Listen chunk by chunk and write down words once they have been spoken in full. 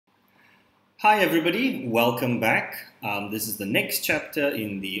Hi everybody, welcome back. This is the next chapter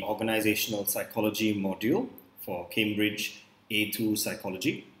in the Organizational Psychology module for Cambridge A2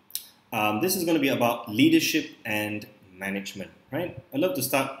 Psychology. This is going to be about leadership and management, right? I love to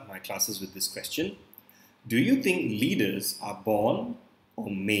start my classes with this question. Do you think leaders are born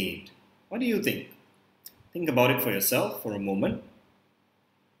or made? What do you think? Think about it for yourself for a moment,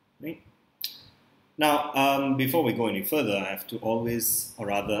 right? Now, before we go any further, I have to always, or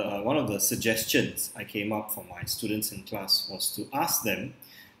rather, one of the suggestions I came up for my students in class was to ask them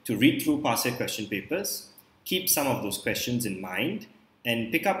to read through past year question papers, keep some of those questions in mind,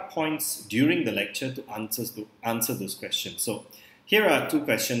 and pick up points during the lecture to answer those questions. So here are two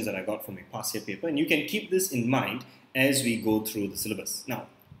questions that I got from a past year paper, and you can keep this in mind as we go through the syllabus. Now,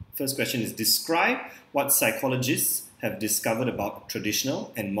 first question is describe what psychologists have discovered about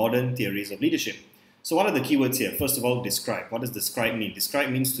traditional and modern theories of leadership. So what are the keywords here? First of all, describe. What does describe mean?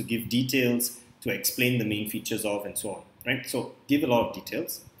 Describe means to give details, to explain the main features of, and so on, right? So give a lot of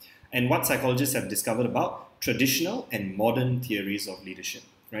details. And what psychologists have discovered about traditional and modern theories of leadership,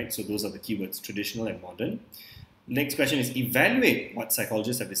 right? So those are the keywords, traditional and modern. Next question is evaluate what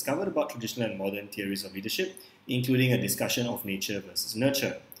psychologists have discovered about traditional and modern theories of leadership, including a discussion of nature versus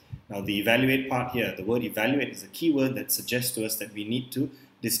nurture. Now the evaluate part here, the word evaluate is a keyword that suggests to us that we need to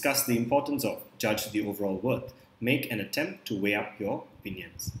discuss the importance of, judge the overall worth, make an attempt to weigh up your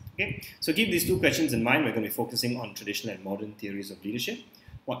opinions. Okay, so keep these two questions in mind. We're going to be focusing on traditional and modern theories of leadership.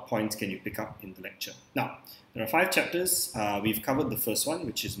 What points can you pick up in the lecture? Now, there are 5 chapters. We've covered the first one,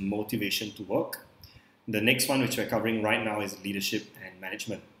 which is motivation to work. The next one, which we're covering right now, is leadership and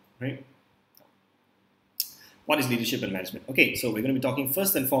management. Right? What is leadership and management? Okay, so we're going to be talking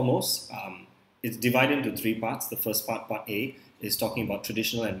first and foremost. It's divided into 3 parts. The first part, part A, is talking about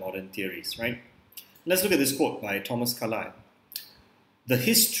traditional and modern theories, right? Let's look at this quote by Thomas Carlyle. The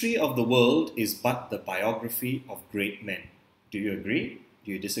history of the world is but the biography of great men. Do you agree?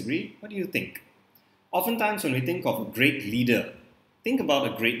 Do you disagree? What do you think? Oftentimes when we think of a great leader, think about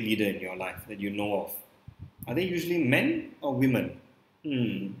a great leader in your life that you know of. Are they usually men or women?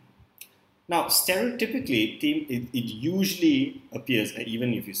 Now, stereotypically, it usually appears,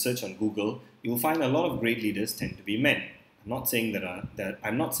 even if you search on Google, you'll find a lot of great leaders tend to be men. I'm not saying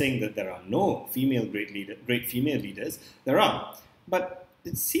that there are no great female leaders. There are, but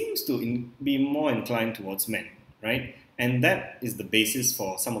it seems to be more inclined towards men, right? And that is the basis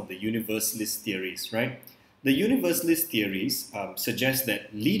for some of the universalist theories, right? The universalist theories suggest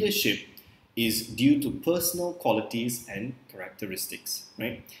that leadership is due to personal qualities and characteristics,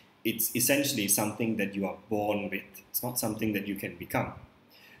 right? It's essentially something that you are born with. It's not something that you can become,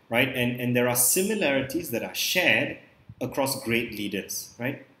 right? And there are similarities that are shared across great leaders,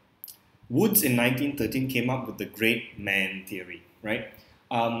 right? Woods in 1913 came up with the great man theory, right?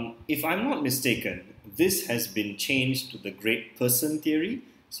 If I'm not mistaken, this has been changed to the great person theory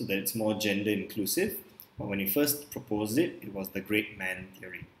so that it's more gender inclusive. But when he first proposed it, it was the great man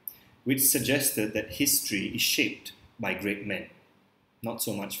theory, which suggested that history is shaped by great men. Not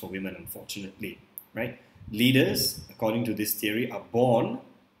so much for women, unfortunately, right? Leaders, according to this theory, are born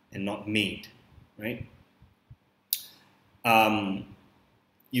and not made, right?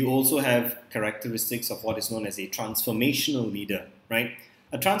 You also have characteristics of what is known as a transformational leader, right?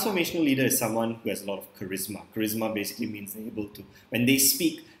 A transformational leader is someone who has a lot of charisma. Charisma basically means they're able to, when they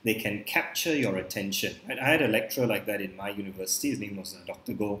speak, they can capture your attention. Right? I had a lecturer like that in my university. His name was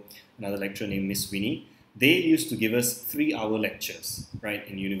Dr. Go, another lecturer named Miss Winnie. They used to give us 3-hour lectures, right,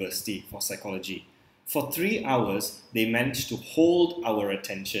 in university for psychology. For 3 hours, they managed to hold our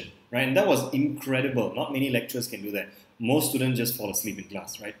attention, right? And that was incredible. Not many lecturers can do that. Most students just fall asleep in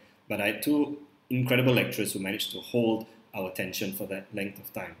class, right? But I had 2 incredible lecturers who managed to hold our attention for that length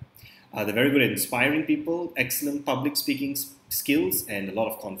of time. They're very good at inspiring people, excellent public speaking skills, and a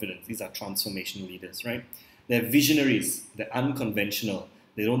lot of confidence. These are transformational leaders, right? They're visionaries. They're unconventional.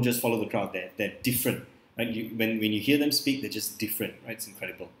 They don't just follow the crowd. They're different, right? When you hear them speak, they're just different, right? It's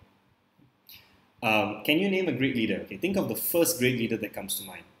incredible. Can you name a great leader? Okay, think of the first great leader that comes to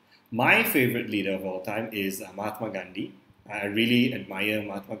mind. My favorite leader of all time is Mahatma Gandhi. I really admire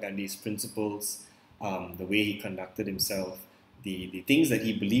Mahatma Gandhi's principles, the way he conducted himself, the things that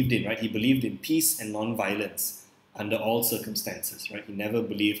he believed in, right? He believed in peace and non-violence under all circumstances, right? He never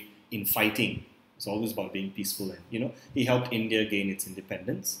believed in fighting. It's always about being peaceful, and he helped India gain its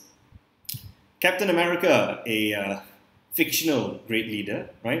independence. Captain America, a fictional great leader,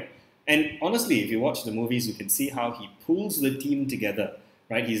 right? And honestly, if you watch the movies, you can see how he pulls the team together,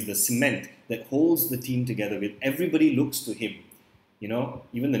 right? He's the cement that holds the team together. With everybody looks to him.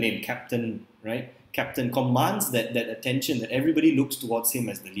 Even the name Captain, right? captain commands that attention, that everybody looks towards him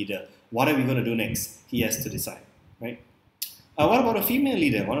as the leader. What are we going to do next? He has to decide, right? What about a female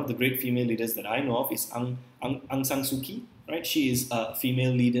leader? One of the great female leaders that I know of is Aung San Suu Kyi, right? She is a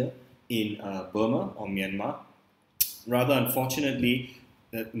female leader in Burma or Myanmar. Rather unfortunately,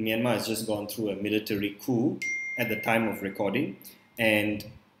 Myanmar has just gone through a military coup at the time of recording, and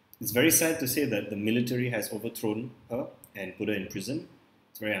it's very sad to say that the military has overthrown her and put her in prison.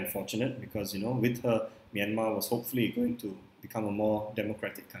 It's very unfortunate because, with her, Myanmar was hopefully going to become a more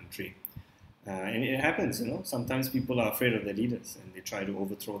democratic country. And it happens, sometimes people are afraid of their leaders and they try to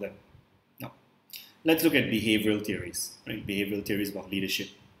overthrow them. Now, let's look at behavioral theories, right? Behavioral theories about leadership.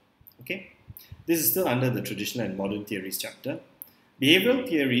 Okay? This is still under the traditional and modern theories chapter. Behavioral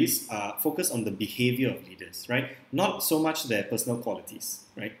theories focus on the behavior of leaders, right? Not so much their personal qualities,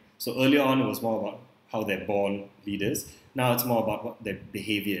 right? So earlier on, it was more about how they're born leaders. Now it's more about what their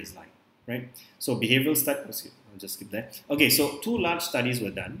behavior is like, right? So behavioral studies, I'll just skip that. Okay, so 2 large studies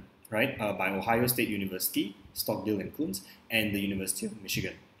were done, right, by Ohio State University, Stockdale and Coons, and the University of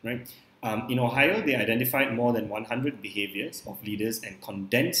Michigan, right? In Ohio, they identified more than 100 behaviors of leaders and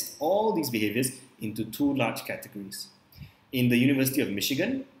condensed all these behaviors into 2 large categories. In the University of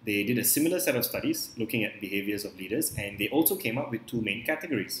Michigan, they did a similar set of studies looking at behaviors of leaders, and they also came up with 2 main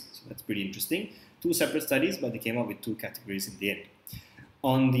categories. So that's pretty interesting. 2 separate studies, but they came up with 2 categories in the end.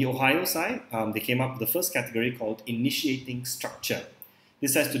 On the Ohio side, they came up with the first category called initiating structure.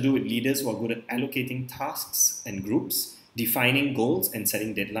 This has to do with leaders who are good at allocating tasks and groups, defining goals and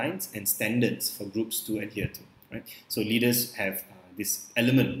setting deadlines and standards for groups to adhere to. Right? So leaders have this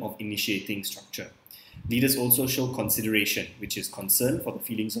element of initiating structure. Leaders also show consideration, which is concern for the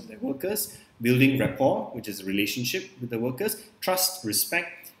feelings of their workers, building rapport, which is a relationship with the workers, trust,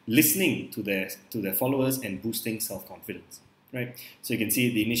 respect, listening to their followers, and boosting self-confidence. Right? So you can see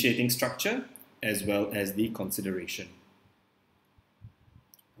the initiating structure as well as the consideration.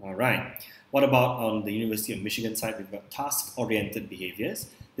 All right. What about on the University of Michigan side? We've got task-oriented behaviors.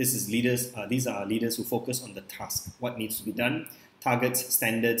 These are leaders who focus on the task, what needs to be done, targets,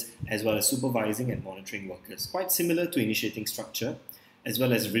 standards, as well as supervising and monitoring workers. Quite similar to initiating structure, as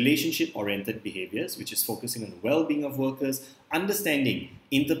well as relationship-oriented behaviors, which is focusing on the well-being of workers, understanding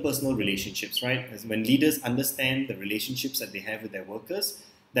interpersonal relationships, right? As when leaders understand the relationships that they have with their workers,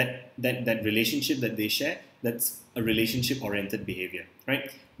 that relationship that they share, that's a relationship-oriented behavior,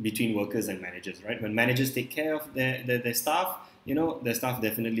 right? Between workers and managers, right? When managers take care of their staff, their staff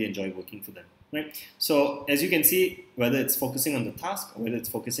definitely enjoy working for them, right? So as you can see, whether it's focusing on the task or whether it's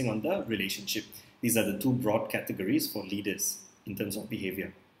focusing on the relationship, these are the 2 broad categories for leaders in terms of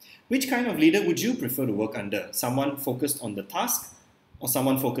behavior. Which kind of leader would you prefer to work under? Someone focused on the task or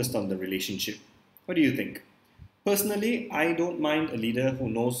someone focused on the relationship? What do you think? Personally, I don't mind a leader who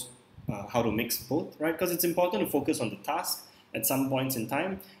knows how to mix both, right? Because it's important to focus on the task at some points in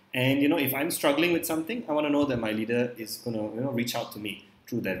time. And, if I'm struggling with something, I want to know that my leader is going to, reach out to me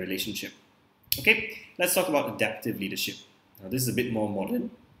through that relationship. Okay, let's talk about adaptive leadership. Now, this is a bit more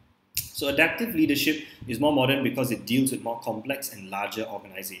modern. So adaptive leadership is more modern because it deals with more complex and larger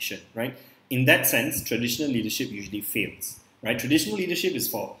organization, right? In that sense, traditional leadership usually fails, right? Traditional leadership is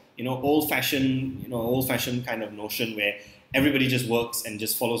for, old-fashioned kind of notion where everybody just works and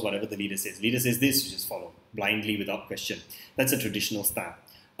just follows whatever the leader says. Leader says this, you just follow blindly without question. That's a traditional style.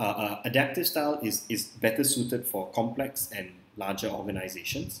 Adaptive style is better suited for complex and larger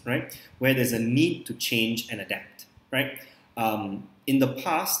organizations, right? Where there's a need to change and adapt, right? In the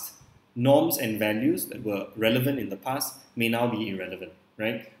past, norms and values that were relevant in the past may now be irrelevant,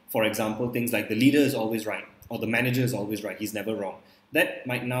 right? For example, things like the leader is always right or the manager is always right, he's never wrong. That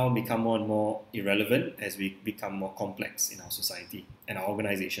might now become more and more irrelevant as we become more complex in our society and our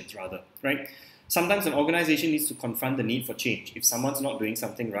organizations rather, right? Sometimes an organization needs to confront the need for change. If someone's not doing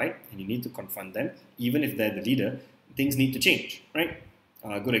something right and you need to confront them, even if they're the leader, things need to change, right?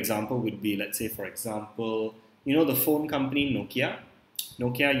 A good example would be, let's say, for example, the phone company Nokia.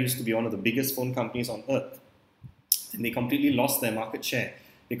 Nokia used to be one of the biggest phone companies on earth. And they completely lost their market share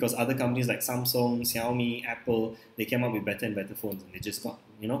because other companies like Samsung, Xiaomi, Apple, they came up with better and better phones and they just got,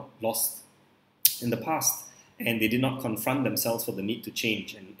 lost in the past. And they did not confront themselves for the need to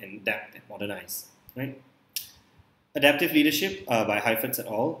change and adapt and modernize, right? Adaptive leadership by Heifetz et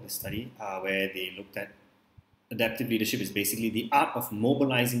al., this study where they looked at adaptive leadership is basically the art of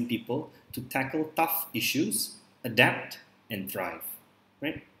mobilizing people to tackle tough issues, adapt, and thrive,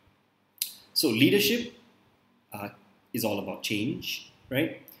 right? So leadership is all about change,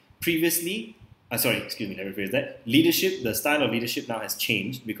 right? Previously, let me rephrase that. Leadership, the style of leadership now has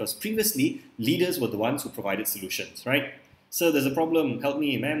changed because previously leaders were the ones who provided solutions, right? Sir, there's a problem, help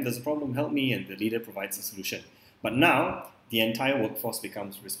me. Ma'am, there's a problem, help me. And the leader provides a solution. But now, the entire workforce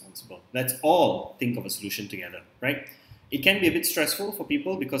becomes responsible. Let's all think of a solution together, right? It can be a bit stressful for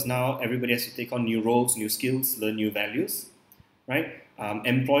people because now everybody has to take on new roles, new skills, learn new values, right?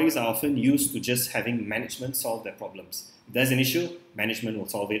 Employees are often used to just having management solve their problems. If there's an issue, management will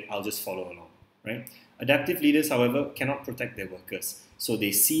solve it, I'll just follow along, right? Adaptive leaders, however, cannot protect their workers. So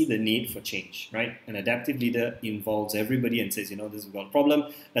they see the need for change, right? An adaptive leader involves everybody and says, this is a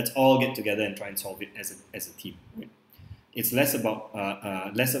problem, let's all get together and try and solve it as a team, right? It's less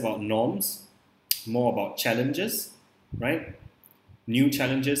about norms, more about challenges, right? New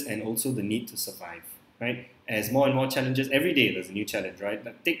challenges and also the need to survive, right? As more and more challenges, every day there's a new challenge, right?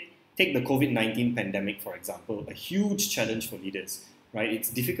 Like take the COVID-19 pandemic, for example, a huge challenge for leaders, right? It's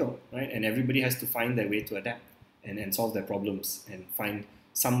difficult, right? And everybody has to find their way to adapt and solve their problems and find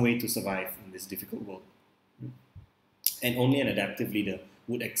some way to survive in this difficult world. And only an adaptive leader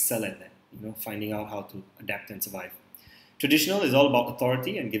would excel at that, finding out how to adapt and survive. Traditional is all about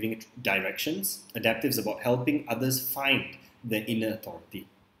authority and giving it directions. Adaptive is about helping others find their inner authority.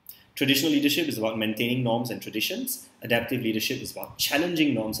 Traditional leadership is about maintaining norms and traditions. Adaptive leadership is about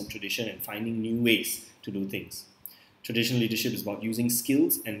challenging norms and tradition and finding new ways to do things. Traditional leadership is about using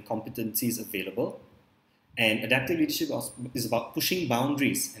skills and competencies available. And adaptive leadership is about pushing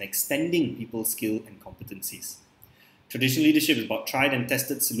boundaries and extending people's skill and competencies. Traditional leadership is about tried and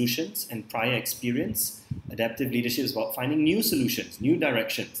tested solutions and prior experience. Adaptive leadership is about finding new solutions, new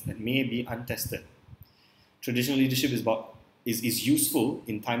directions that may be untested. Traditional leadership is useful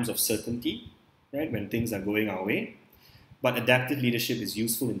in times of certainty, right, when things are going our way. But adaptive leadership is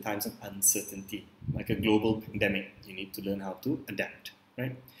useful in times of uncertainty, like a global pandemic. You need to learn how to adapt,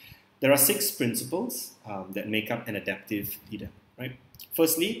 right? There are 6 principles that make up an adaptive leader, right?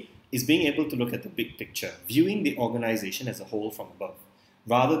 Firstly, is being able to look at the big picture, viewing the organization as a whole from above.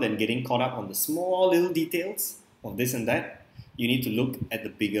 Rather than getting caught up on the small little details of this and that, you need to look at the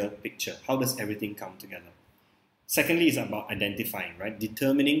bigger picture. How does everything come together? Secondly, is about identifying, right?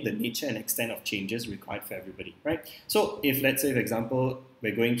 Determining the nature and extent of changes required for everybody, right? So if, let's say, for example,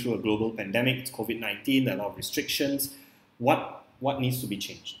 we're going through a global pandemic, it's COVID-19, there are a lot of restrictions, what needs to be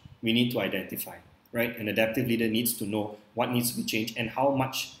changed? We need to identify, right? An adaptive leader needs to know what needs to be changed and how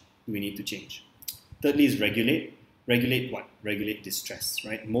much we need to change. Thirdly is regulate. Regulate what? Regulate distress,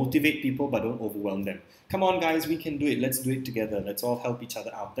 right? Motivate people but don't overwhelm them. Come on guys, we can do it. Let's do it together. Let's all help each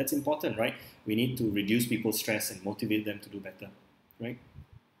other out. That's important, right? We need to reduce people's stress and motivate them to do better, right?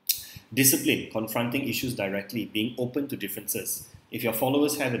 Discipline, confronting issues directly, being open to differences. If your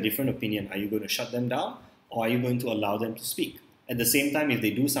followers have a different opinion, are you going to shut them down or are you going to allow them to speak? At the same time, if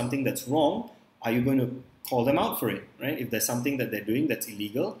they do something that's wrong, are you going to call them out for it, right? If there's something that they're doing that's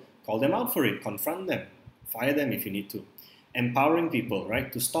illegal, call them out for it, confront them, fire them if you need to. Empowering people,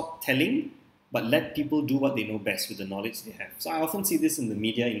 right? To stop telling, but let people do what they know best with the knowledge they have. So I often see this in the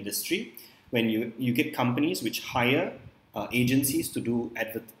media industry when you get companies which hire agencies to do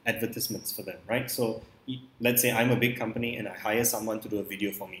advertisements for them, right? So let's say I'm a big company and I hire someone to do a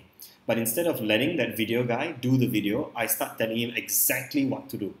video for me. But instead of letting that video guy do the video, I start telling him exactly what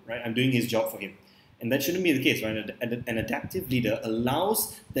to do, right? I'm doing his job for him. And that shouldn't be the case, right? An adaptive leader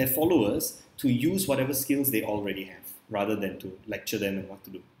allows their followers to use whatever skills they already have, rather than to lecture them on what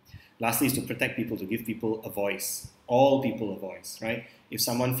to do. Lastly is to protect people, to give people a voice, all people a voice, right? If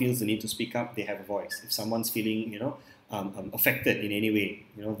someone feels the need to speak up, they have a voice. If someone's feeling, affected in any way,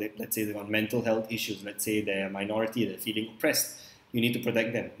 let's say they've got mental health issues, let's say they're a minority, they're feeling oppressed, you need to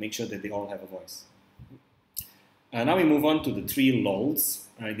protect them, make sure that they all have a voice. Now we move on to the 3 LOLs.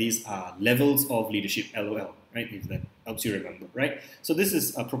 Right? These are levels of leadership, LOL, right? If that helps you remember, right? So this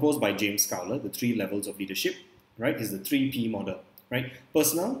is proposed by James Scoular, the 3 levels of leadership, right? Is the 3P model, right?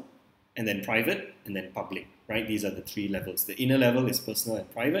 Personal, and then private, and then public, right? These are the 3 levels. The inner level is personal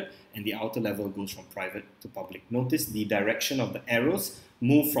and private, and the outer level goes from private to public. Notice the direction of the arrows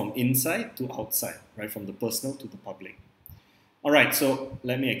move from inside to outside, right? From the personal to the public. All right, so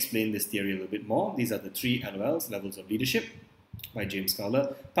let me explain this theory a little bit more. These are the 3 LOLs, levels of leadership, by James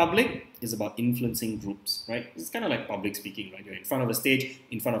Scoular. Public is about influencing groups, right? It's kind of like public speaking, right? You're in front of a stage,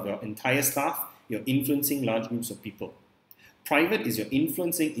 in front of your entire staff, you're influencing large groups of people. Private is you're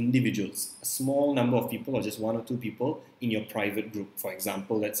influencing individuals, a small number of people or just 1 or 2 people in your private group. For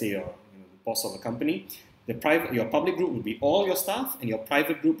example, let's say you're the boss of a company. Your public group would be all your staff, and your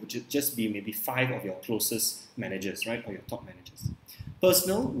private group would just be maybe 5 of your closest managers, right? Or your top managers.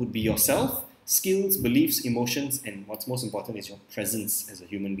 Personal would be yourself, skills, beliefs, emotions, and what's most important is your presence as a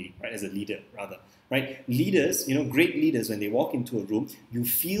human being, right? As a leader, rather, right? Leaders, great leaders, when they walk into a room, you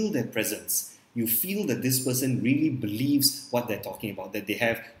feel their presence. you feel that this person really believes what they're talking about, that they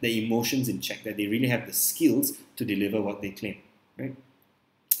have their emotions in check, that they really have the skills to deliver what they claim, right?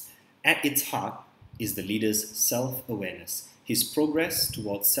 At its heart is the leader's self-awareness, his progress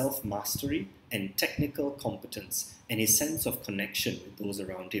towards self-mastery and technical competence, and his sense of connection with those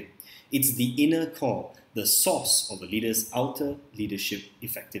around him. It's the inner core, the source of a leader's outer leadership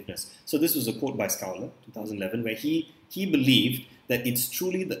effectiveness. So this was a quote by Schouler, 2011, where he believed that it's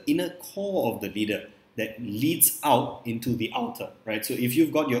truly the inner core of the leader that leads out into the outer, right? So if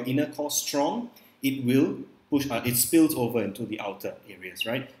you've got your inner core strong, it will push, it spills over into the outer areas,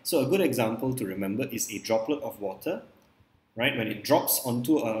 right? So a good example to remember is a droplet of water, right? When it drops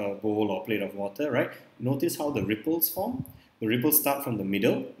onto a bowl or plate of water, right? Notice how the ripples form. The ripples start from the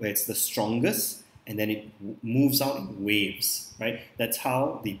middle, where it's the strongest, and then it moves out in waves, right? That's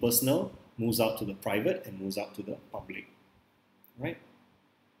how the personal moves out to the private and moves out to the public, right?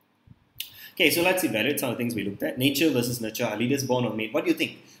 Okay, so let's evaluate some of the things we looked at. Nature versus nurture. Are leaders born or made? What do you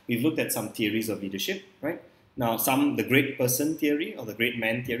think? We've looked at some theories of leadership, right? Now, the great person theory, or the great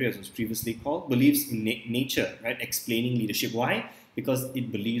man theory, as it was previously called, believes in nature, right? Explaining leadership. Why? Because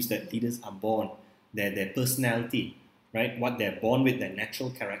it believes that leaders are born, their personality, right? What they're born with, their natural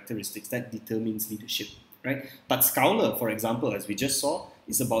characteristics, that determines leadership, right? But Schouler, for example, as we just saw,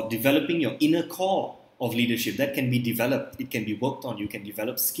 is about developing your inner core of leadership. That can be developed, it can be worked on, you can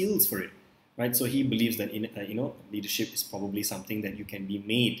develop skills for it, right? So he believes that leadership is probably something that you can be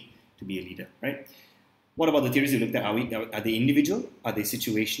made to be a leader, right? What about the theories we looked at? Are they individual? Are they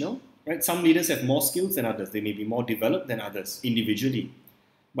situational? Right? Some leaders have more skills than others. They may be more developed than others individually.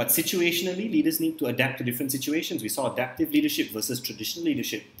 But situationally, leaders need to adapt to different situations. We saw adaptive leadership versus traditional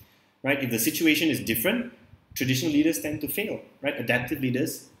leadership. Right? If the situation is different, traditional leaders tend to fail. Right? Adaptive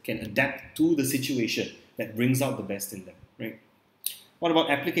leaders can adapt to the situation that brings out the best in them. Right? What about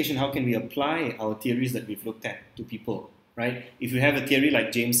application? How can we apply our theories that we've looked at to people? Right? If you have a theory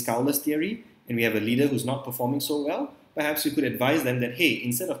like James Schouler's theory, and we have a leader who's not performing so well, perhaps we could advise them that, hey,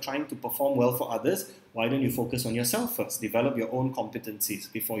 instead of trying to perform well for others, why don't you focus on yourself first? Develop your own competencies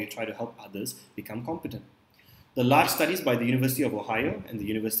before you try to help others become competent. The large studies by the University of Ohio and the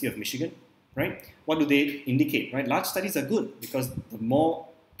University of Michigan, right? What do they indicate, right? Large studies are good because the more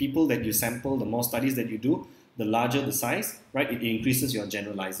people that you sample, the more studies that you do, the larger the size, right? It increases your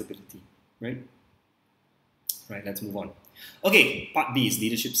generalizability, right? Right, let's move on. Okay, part B is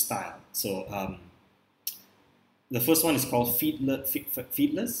leadership style. So the first one is called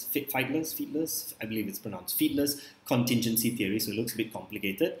feetless, I believe it's pronounced feetless contingency theory, so it looks a bit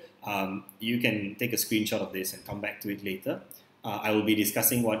complicated. You can take a screenshot of this and come back to it later. I will be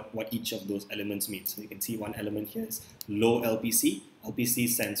discussing what each of those elements means. So you can see one element here is low LPC. LPC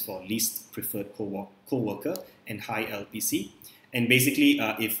stands for least preferred co-worker, and high LPC. And basically,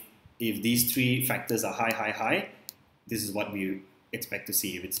 if these three factors are high, this is what we expect to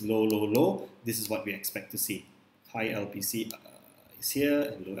see. If it's low, this is what we expect to see. High LPC is here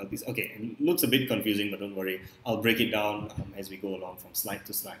and low LPC. Okay, and it looks a bit confusing, but don't worry. I'll break it down as we go along from slide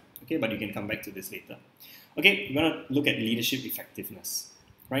to slide. Okay, but you can come back to this later. Okay, we're going to look at leadership effectiveness,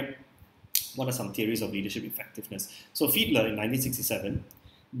 right? What are some theories of leadership effectiveness? So Fiedler in 1967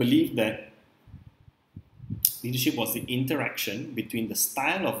 believed that leadership was the interaction between the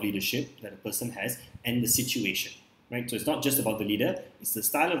style of leadership that a person has and the situation, right? So it's not just about the leader, it's the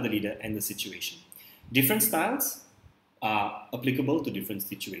style of the leader and the situation. Different styles are applicable to different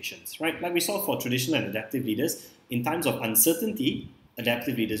situations, right? Like we saw for traditional and adaptive leaders, in times of uncertainty,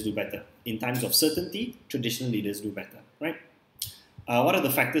 adaptive leaders do better. In times of certainty, traditional leaders do better, right? What are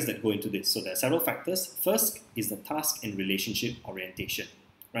the factors that go into this? So there are several factors. First is the task and relationship orientation,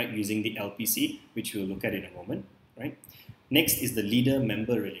 right? Using the LPC, which we'll look at in a moment, right? Next is the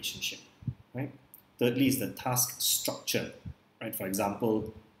leader-member relationship, right? Thirdly is the task structure, right? For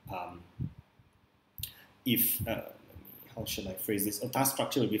example, how should I phrase this? A task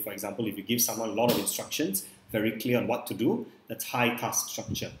structure would be, for example, if you give someone a lot of instructions, very clear on what to do, that's high task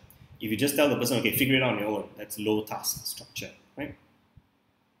structure. If you just tell the person, okay, figure it out on your own, that's low task structure, right?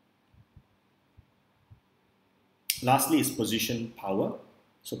 Lastly is position power.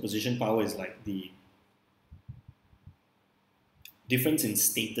 So position power is like the difference in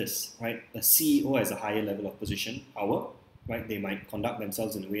status, right? A CEO has a higher level of position power, right? They might conduct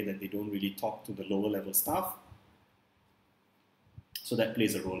themselves in a way that they don't really talk to the lower level staff. So that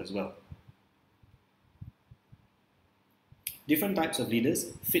plays a role as well. Different types of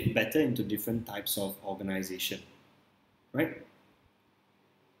leaders fit better into different types of organization, right?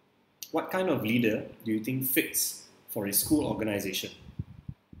 What kind of leader do you think fits for a school organization?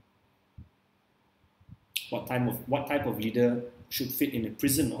 What type of leader should fit in a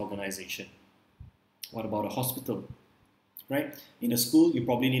prison organization? What about a hospital? Right? In a school, you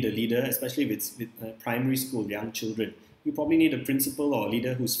probably need a leader, especially if it's with primary school, young children. You probably need a principal or a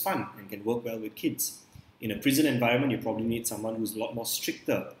leader who's fun and can work well with kids. In a prison environment, you probably need someone who's a lot more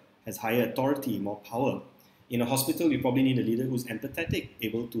stricter, has higher authority, more power. In a hospital, you probably need a leader who's empathetic,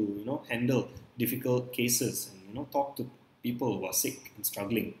 able to handle difficult cases and talk to people who are sick and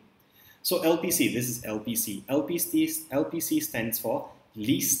struggling. So LPC, this is LPC. LPC stands for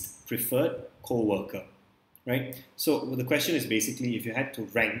least preferred co-worker. Right? So the question is basically, if you had to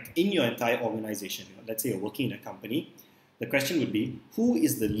rank in your entire organization, let's say you're working in a company, the question would be, who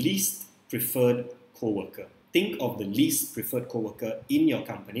is the least preferred co-worker? Think of the least preferred co-worker in your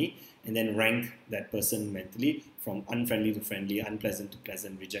company and then rank that person mentally from unfriendly to friendly, unpleasant to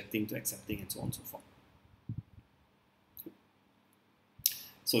pleasant, rejecting to accepting, and so on and so forth.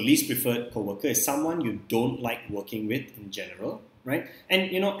 So least preferred co-worker is someone you don't like working with in general, right?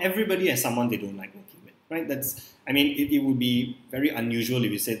 And everybody has someone they don't like working with. Right? It would be very unusual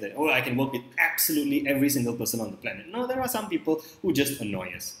if you said that, I can work with absolutely every single person on the planet. No, there are some people who just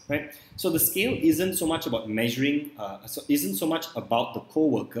annoy us, right? So the scale isn't so much about measuring, isn't so much about the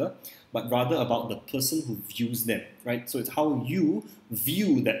co-worker, but rather about the person who views them, right? So it's how you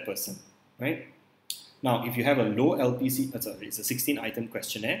view that person, right? Now, if you have a low LPC, it's a 16-item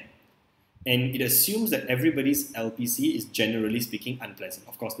questionnaire, and it assumes that everybody's LPC is generally speaking unpleasant.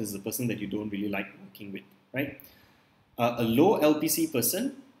 Of course, this is a person that you don't really like working with, right? A low LPC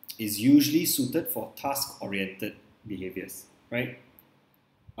person is usually suited for task-oriented behaviors, right?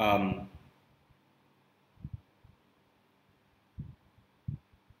 And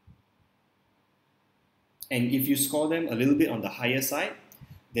if you score them a little bit on the higher side,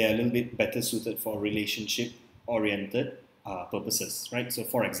 they're a little bit better suited for relationship-oriented purposes, right? So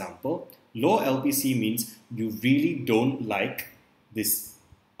for example, low LPC means you really don't like this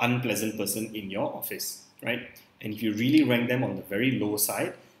unpleasant person in your office, right? And if you really rank them on the very low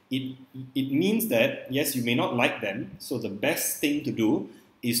side, it means that, yes, you may not like them, so the best thing to do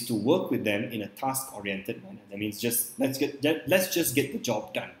is to work with them in a task-oriented manner. That means let's just get the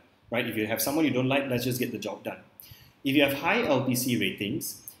job done, right? If you have someone you don't like, let's just get the job done. If you have high LPC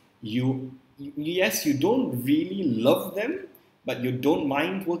ratings, yes, you don't really love them, but you don't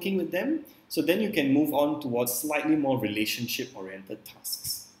mind working with them. So then you can move on towards slightly more relationship-oriented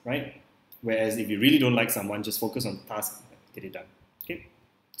tasks, right? Whereas if you really don't like someone, just focus on the task, get it done. Okay.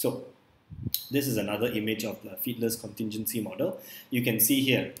 So this is another image of the Fiedler's contingency model. You can see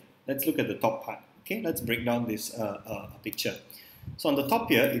here. Let's look at the top part. Okay. Let's break down this picture. So on the top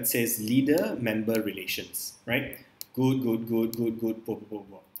here, it says leader-member relations, right? Good.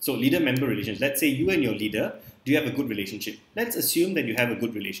 So leader-member relations. Let's say you and your leader, do you have a good relationship? Let's assume that you have a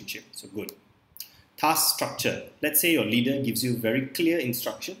good relationship. So good. Task structure. Let's say your leader gives you very clear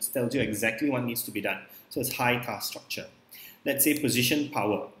instructions, tells you exactly what needs to be done. So it's high task structure. Let's say position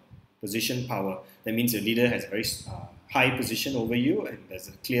power. Position power. That means your leader has a very high position over you and there's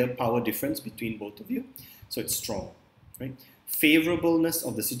a clear power difference between both of you. So it's strong, right? Favorableness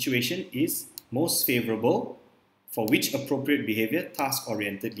of the situation is most favorable for which appropriate behavior?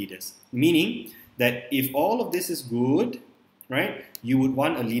 Task-oriented leaders. Meaning that if all of this is good, right, you would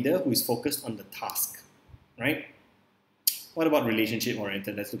want a leader who is focused on the task, right? What about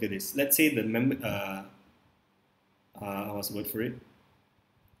relationship-oriented? Let's look at this. Let's say the member, what's the word for it?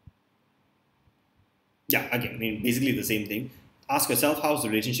 Yeah, again, basically the same thing. Ask yourself, how's the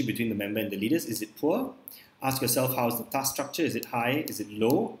relationship between the member and the leaders? Is it poor? Ask yourself, how's the task structure? Is it high? Is it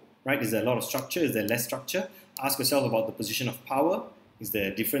low? Right? Is there a lot of structure? Is there less structure? Ask yourself about the position of power. Is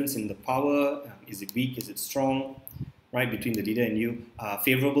there a difference in the power? Is it weak? Is it strong? Right, between the leader and you.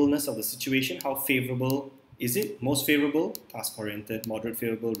 Favorableness of the situation. How favorable is it? Most favorable, task-oriented. Moderate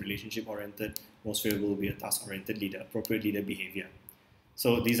favorable, relationship-oriented. Most favorable will be a task-oriented leader. Appropriate leader behavior.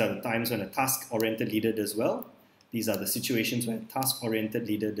 So these are the times when a task-oriented leader does well. These are the situations where a task-oriented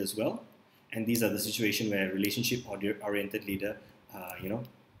leader does well. And these are the situations where a relationship-oriented leader,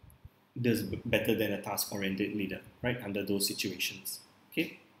 does better than a task-oriented leader, right, under those situations.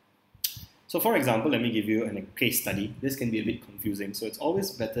 Okay. So for example, let me give you a case study. This can be a bit confusing, so it's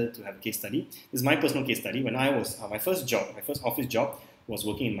always better to have a case study. This is my personal case study. When I was, my first office job was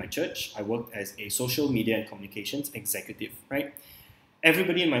working in my church. I worked as a social media and communications executive, right?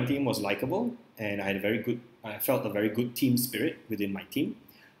 Everybody in my team was likable, and I felt a very good team spirit within my team.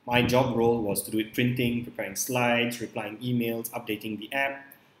 My job role was to do it printing, preparing slides, replying emails, updating the app.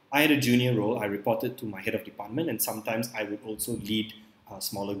 I had a junior role. I reported to my head of department, and sometimes I would also lead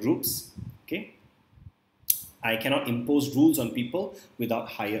smaller groups. Okay, I cannot impose rules on people without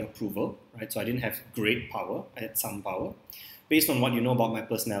higher approval, right? So I didn't have great power. I had some power. based on what you know about my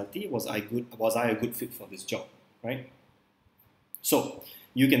personality, was I a good fit for this job, right? So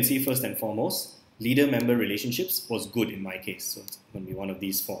you can see first and foremost, leader-member relationships was good in my case. So it's going to be one of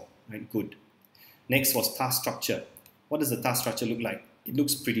these four, right? Good. Next was task structure. What does the task structure look like? It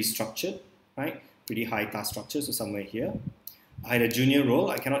looks pretty structured, right? Pretty high task structure, so somewhere here. I had a junior role.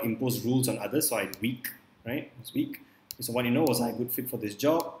 I cannot impose rules on others, so I was weak, right? I was weak. So what you know, was I a good fit for this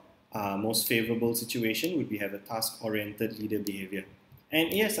job? Most favorable situation would be have a task-oriented leader behavior.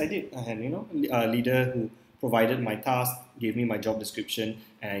 And yes, I did. I had, a leader who provided my task, gave me my job description,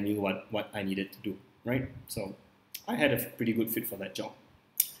 and I knew what I needed to do, right? So I had a pretty good fit for that job.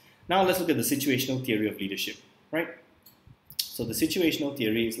 Now let's look at the situational theory of leadership, right? So the situational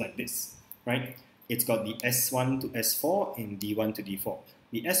theory is like this, right? It's got the S1 to S4 and D1 to D4.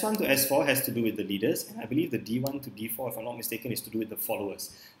 The S1 to S4 has to do with the leaders, and I believe the D1 to D4, if I'm not mistaken, is to do with the followers.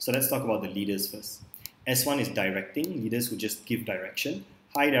 So let's talk about the leaders first. S1 is directing, leaders who just give direction.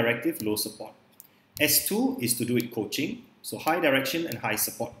 High directive, low support. S2 is to do with coaching, so high direction and high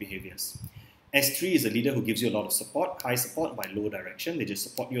support behaviors. S3 is a leader who gives you a lot of support, high support by low direction. They just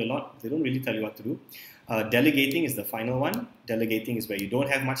support you a lot. They don't really tell you what to do. Delegating is the final one. Delegating is where you don't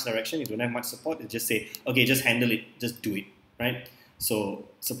have much direction, you don't have much support. They just say, okay, just handle it, just do it, right? So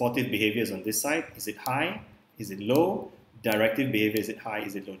supportive behavior is on this side. Is it high? Is it low? Directive behavior, is it high?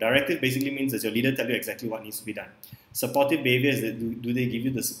 Is it low? Directive basically means does your leader tell you exactly what needs to be done? Supportive behavior is that do they give you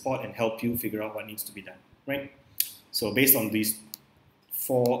the support and help you figure out what needs to be done, right? So based on these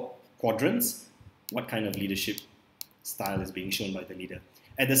four quadrants, what kind of leadership style is being shown by the leader?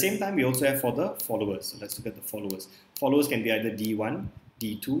 At the same time, we also have for the followers. So let's look at the followers. Followers can be either D1,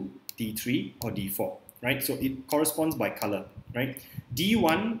 D2, D3, or D4, right? So it corresponds by color, right?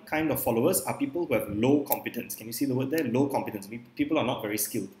 D1 kind of followers are people who have low competence. Can you see the word there? Low competence. People are not very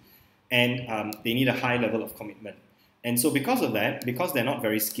skilled, and they need a high level of commitment. And so because of that, because they're not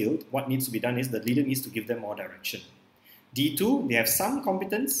very skilled, what needs to be done is the leader needs to give them more direction. D2, they have some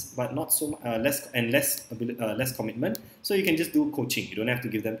competence, but not so less commitment. So you can just do coaching. You don't have to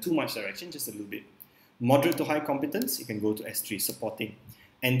give them too much direction, just a little bit. Moderate to high competence, you can go to S3, supporting.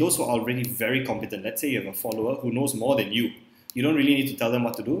 And those who are already very competent, let's say you have a follower who knows more than you. You don't really need to tell them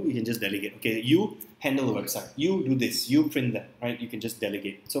what to do. You can just delegate. Okay, you handle the website. You do this. You print that, right? You can just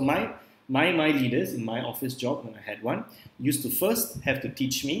delegate. So my leaders in my office job, when I had one, used to first have to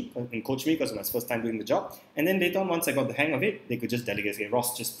teach me and coach me because it was my first time doing the job. And then later on, once I got the hang of it, they could just delegate. Say,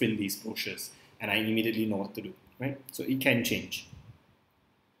 Ross, just print these brochures. And I immediately know what to do, right? So it can change.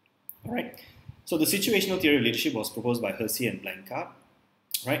 All right. So the situational theory of leadership was proposed by Hersey and Blanchard,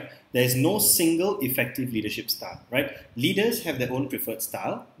 right? There is no single effective leadership style, right? Leaders have their own preferred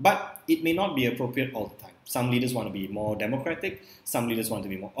style, but it may not be appropriate all the time. Some leaders want to be more democratic, some leaders want to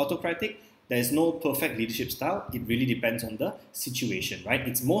be more autocratic. There is no perfect leadership style. It really depends on the situation, right?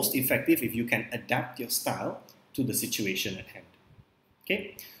 It's most effective if you can adapt your style to the situation at hand.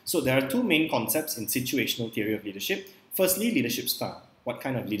 Okay, so there are two main concepts in situational theory of leadership. Firstly, leadership style. What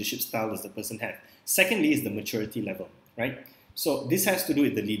kind of leadership style does the person have? Secondly is the maturity level, right? So this has to do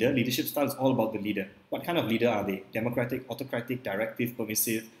with the leader. Leadership style is all about the leader. What kind of leader are they? Democratic, autocratic, directive,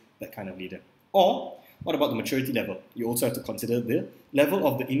 permissive, that kind of leader. Or what about the maturity level? You also have to consider the level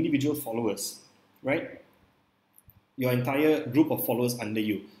of the individual followers, right? Your entire group of followers under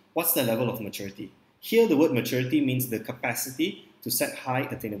you. What's the level of maturity? Here, the word maturity means the capacity to set high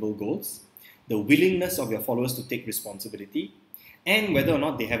attainable goals, the willingness of your followers to take responsibility, and whether or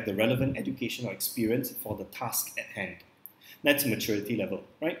not they have the relevant education or experience for the task at hand. That's maturity level,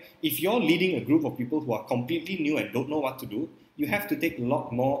 right? If you're leading a group of people who are completely new and don't know what to do, you have to take a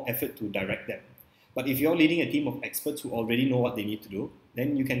lot more effort to direct them. But if you're leading a team of experts who already know what they need to do,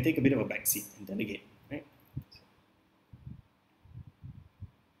 then you can take a bit of a backseat and delegate, right?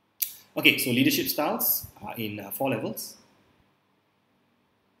 Okay, so leadership styles are in 4 levels.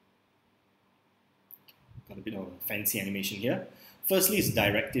 Got a bit of a fancy animation here. Firstly is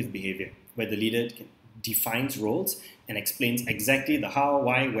directive behavior, where the leader defines roles and explains exactly the how,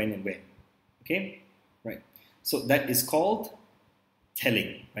 why, when, and where. Okay, right. So that is called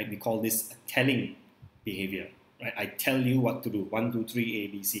telling, right? We call this a telling behavior, right? I tell you what to do, 1, 2, 3, A,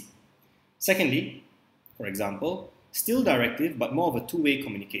 B, C. Secondly, for example, still directive, but more of a two-way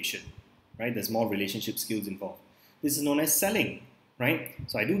communication, right? There's more relationship skills involved. This is known as selling, right?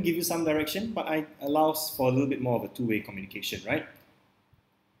 So I do give you some direction, but I allow for a little bit more of a two-way communication, right?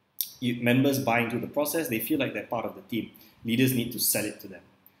 Members buy into the process, they feel like they're part of the team. Leaders need to sell it to them.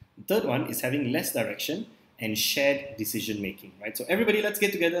 The third one is having less direction and shared decision making, right? So everybody, let's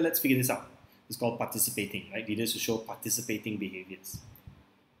get together, let's figure this out. It's called participating, right? Leaders who show participating behaviors,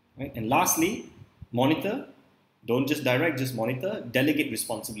 right? And lastly, monitor, Don't just direct, just monitor. Delegate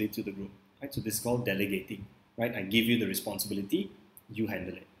responsibility to the group. Right? So this is called delegating. Right? I give you the responsibility, you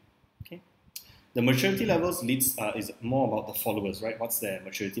handle it. Okay. The maturity levels is more about the followers. Right? What's their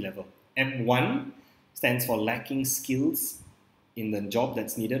maturity level? M1 stands for lacking skills in the job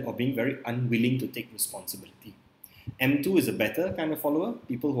that's needed or being very unwilling to take responsibility. M2 is a better kind of follower,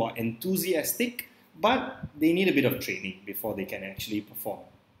 people who are enthusiastic, but they need a bit of training before they can actually perform.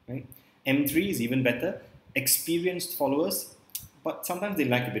 Right? M3 is even better, experienced followers, but sometimes they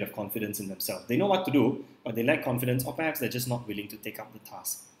lack a bit of confidence in themselves. They know what to do, but they lack confidence, or perhaps they're just not willing to take up the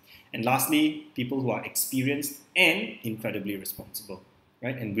task. And lastly, people who are experienced and incredibly responsible,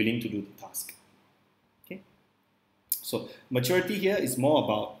 right, and willing to do the task. Okay. So maturity here is more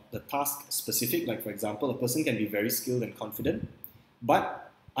about the task specific. Like for example, a person can be very skilled and confident,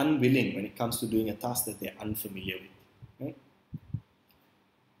 but unwilling when it comes to doing a task that they're unfamiliar with. Right?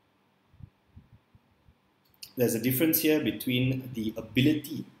 There's a difference here between the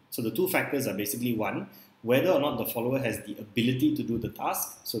ability. So the two factors are basically one, whether or not the follower has the ability to do the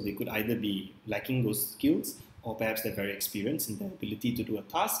task. So they could either be lacking those skills, or perhaps they're very experienced in their ability to do a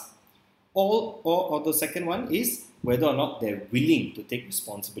task. Or the second one is whether or not they're willing to take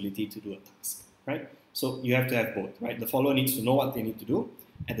responsibility to do a task, right? So you have to have both, right? The follower needs to know what they need to do.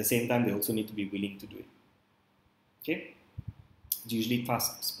 At the same time, they also need to be willing to do it. Okay? It's usually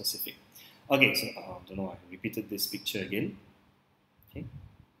task specific. Okay, so I don't know, I repeated this picture again. Okay.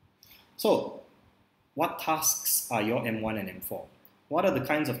 So, what tasks are your M1 and M4? What are the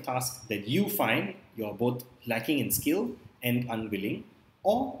kinds of tasks that you find you're both lacking in skill and unwilling?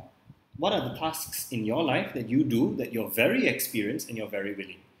 Or what are the tasks in your life that you do that you're very experienced and you're very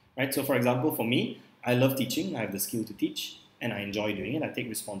willing? Right? So for example, for me, I love teaching, I have the skill to teach, and I enjoy doing it. I take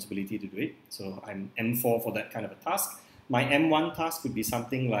responsibility to do it. So I'm M4 for that kind of a task. My M1 task would be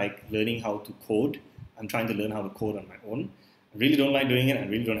something like learning how to code. I'm trying to learn how to code on my own. I really don't like doing it. I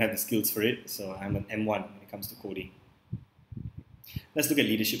really don't have the skills for it. So I'm an M1 when it comes to coding. Let's look at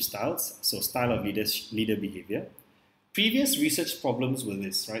leadership styles. So style of leader behavior. Previous research problems were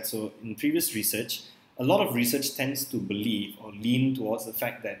this, right? So in previous research, a lot of research tends to believe or lean towards the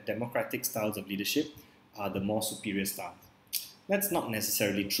fact that democratic styles of leadership are the more superior styles. That's not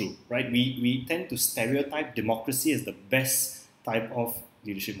necessarily true, right? We tend to stereotype democracy as the best type of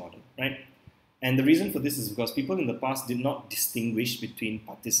leadership model, right? And the reason for this is because people in the past did not distinguish between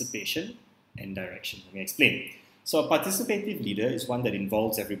participation and direction. Let me explain. So a participative leader is one that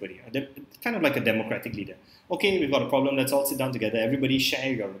involves everybody, kind of like a democratic leader. Okay, we've got a problem, let's all sit down together, everybody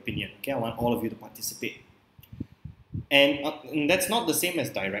share your opinion. Okay, I want all of you to participate. And that's not the same as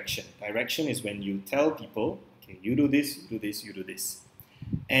direction. Direction is when you tell people, okay, you do this, you do this, you do this.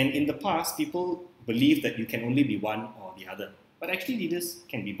 And in the past, people believe that you can only be one or the other. But actually, leaders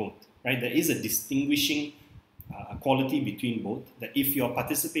can be both, right? There is a distinguishing quality between both, that if you're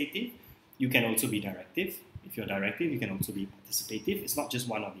participative, you can also be directive. If you're directive, you can also be participative. It's not just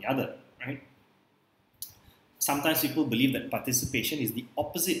one or the other, right? Sometimes people believe that participation is the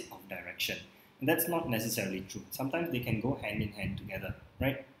opposite of direction. And that's not necessarily true. Sometimes they can go hand in hand together,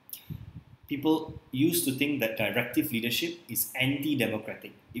 right? People used to think that directive leadership is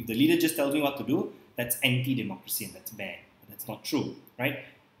anti-democratic. If the leader just tells me what to do, that's anti-democracy and that's bad. But that's not true, right?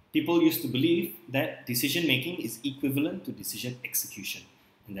 People used to believe that decision-making is equivalent to decision execution.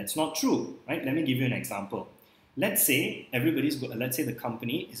 And that's not true, right? Let me give you an example. Let's say the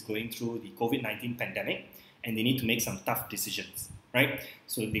company is going through the COVID-19 pandemic and they need to make some tough decisions, right?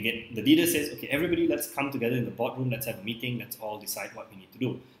 So the leader says, okay, everybody, let's come together in the boardroom, let's have a meeting, let's all decide what we need to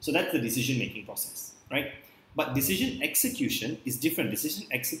do. So that's the decision-making process, right? But decision execution is different. Decision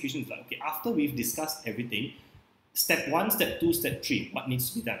execution is like, okay, after we've discussed everything, step 1, step 2, step 3, what needs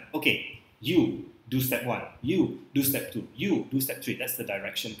to be done? Okay, you do step 1, you do step 2, you do step 3. That's the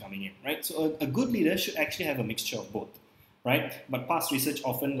direction coming in, right? So a good leader should actually have a mixture of both, right? But past research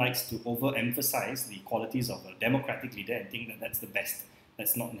often likes to overemphasize the qualities of a democratic leader and think that that's the best.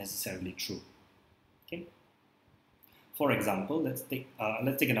 That's not necessarily true. Okay. For example, let's take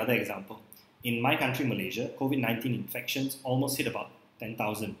another example. In my country, Malaysia, COVID-19 infections almost hit about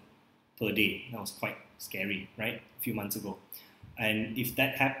 10,000 per day. That was quite scary, right? A few months ago. And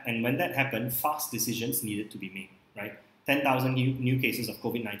when that happened, fast decisions needed to be made, right? 10,000 new cases of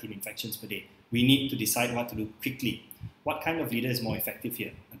COVID-19 infections per day. We need to decide what to do quickly. What kind of leader is more effective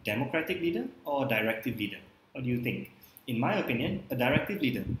here? A democratic leader or a directive leader? What do you think? In my opinion, a directive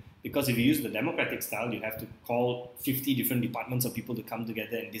leader. Because if you use the democratic style, you have to call 50 different departments of people to come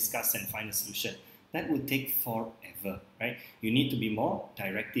together and discuss and find a solution. That would take forever, right? You need to be more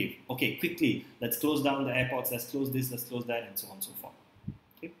directive. Okay, quickly, let's close down the airports, let's close this, let's close that, and so on and so forth.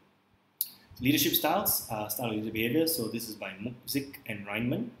 Okay? Leadership styles, style of leadership behavior. So this is by Mukzik and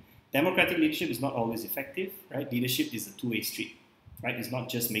Reinman. Democratic leadership is not always effective, right? Leadership is a two-way street, right? It's not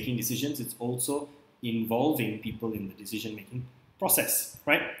just making decisions, it's also involving people in the decision-making process,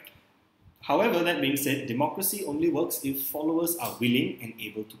 right? However, that being said, democracy only works if followers are willing and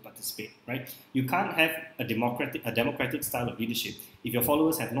able to participate, right? You can't have a democratic style of leadership if your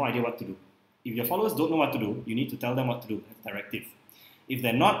followers have no idea what to do. If your followers don't know what to do, you need to tell them what to do. That's directive. If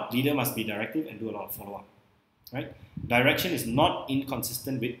they're not, leader must be directive and do a lot of follow-up, right? Direction is not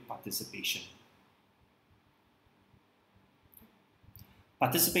inconsistent with participation.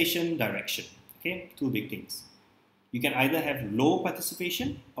 Participation, direction, okay? Two big things. You can either have low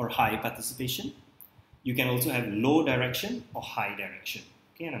participation or high participation. You can also have low direction or high direction,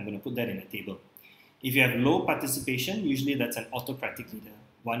 okay? And I'm going to put that in a table. If you have low participation, usually that's an autocratic leader,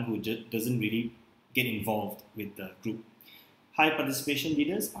 one who doesn't really get involved with the group. High participation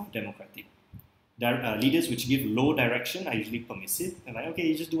leaders are democratic. Leaders which give low direction are usually permissive. They're like, okay,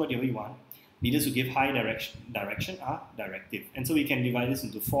 you just do whatever you want. Leaders who give high direction are directive. And so we can divide this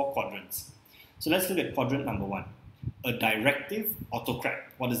into 4 quadrants. So let's look at quadrant number 1. A directive autocrat.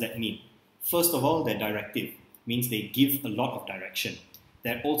 What does that mean? First of all, they're directive. Means they give a lot of direction.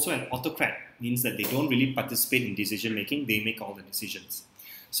 They're also an autocrat. Means that they don't really participate in decision making. They make all the decisions.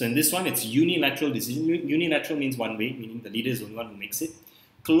 So in this one, it's unilateral decision. Unilateral means one way, meaning the leader is the only one who makes it.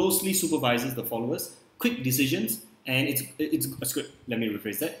 Closely supervises the followers. Quick decisions, and it's good. Let me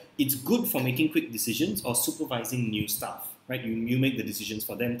rephrase that. It's good for making quick decisions or supervising new staff, right? You make the decisions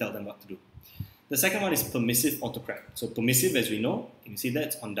for them, tell them what to do. The second one is permissive autocrat. So permissive, as we know, can you see that?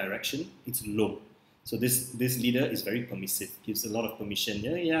 It's on direction, it's low. So this leader is very permissive, gives a lot of permission.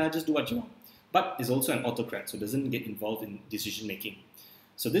 Yeah, just do what you want. But is also an autocrat, so doesn't get involved in decision making.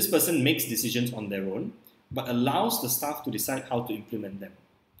 So this person makes decisions on their own, but allows the staff to decide how to implement them,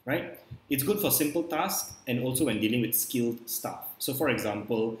 right? It's good for simple tasks and also when dealing with skilled staff. So for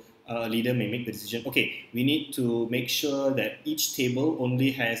example, a leader may make the decision, okay, we need to make sure that each table only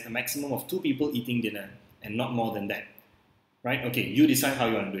has a maximum of 2 people eating dinner and not more than that, right? Okay, you decide how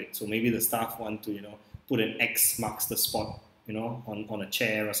you want to do it. So maybe the staff want to, put an X marks the spot, on a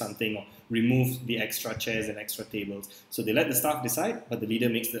chair or something, or remove the extra chairs and extra tables. So they let the staff decide, but the leader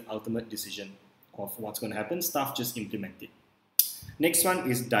makes the ultimate decision of what's going to happen. Staff just implement it. Next one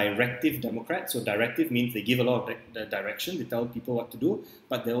is directive democrat. So directive means they give a lot of direction, they tell people what to do,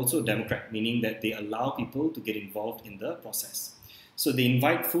 but they're also democrat, meaning that they allow people to get involved in the process. So they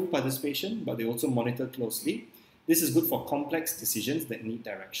invite full participation, but they also monitor closely. This is good for complex decisions that need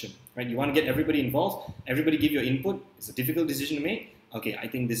direction, right? You want to get everybody involved, everybody give your input. It's a difficult decision to make. Okay, I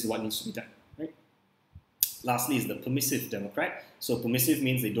think this is what needs to be done, right? Lastly is the permissive democrat. So permissive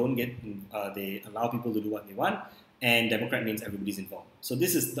means they don't they allow people to do what they want, and democrat means everybody's involved. So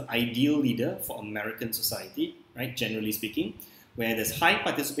this is the ideal leader for American society, right? Generally speaking, where there's high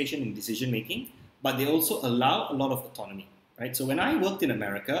participation in decision making, but they also allow a lot of autonomy, right? So when I worked in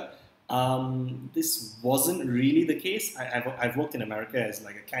America, this wasn't really the case. I've worked in America as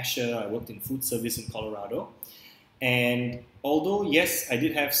like a cashier. I worked in food service in Colorado. And although, yes, I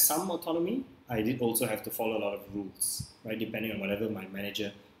did have some autonomy, I did also have to follow a lot of rules, right? Depending on whatever my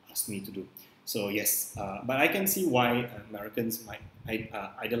manager asked me to do. So yes, but I can see why Americans might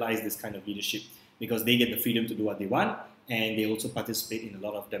idolize this kind of leadership, because they get the freedom to do what they want, and they also participate in a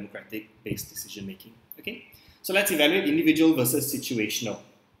lot of democratic-based decision making. Okay, so let's evaluate individual versus situational.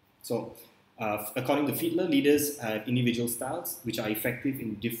 So according to Fiedler, leaders have individual styles which are effective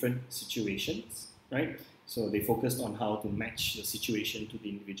in different situations, right? So they focused on how to match the situation to the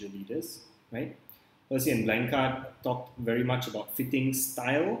individual leaders, right? Percy and Blancard talked very much about fitting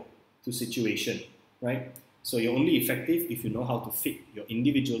style to situation, right? So you're only effective if you know how to fit your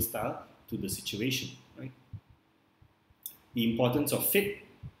individual style to the situation, right? The importance of fit,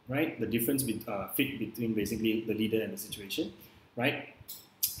 right? The difference with fit between basically the leader and the situation, right?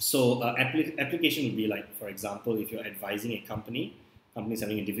 So application would be like, for example, if you're advising a company's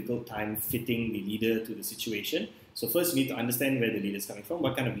having a difficult time fitting the leader to the situation. So first, you need to understand where the leader is coming from,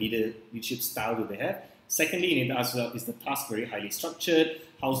 what kind of leadership style do they have. Secondly, you need to ask yourself, is the task very highly structured?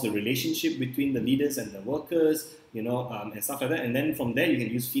 How's the relationship between the leaders and the workers, and stuff like that. And then from there, you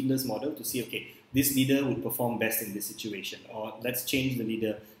can use Fiedler's model to see, okay, this leader would perform best in this situation, or let's change the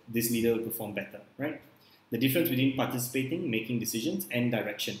leader, this leader will perform better, right? The difference between participating, making decisions, and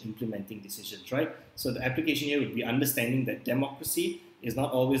direction, implementing decisions, right? So the application here would be understanding that democracy is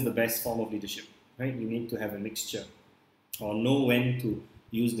not always the best form of leadership, right? You need to have a mixture, or know when to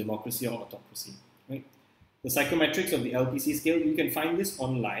use democracy or autocracy, right? The psychometrics of the LPC scale, you can find this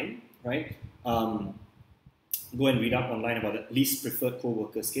online, right? Go and read up online about the least preferred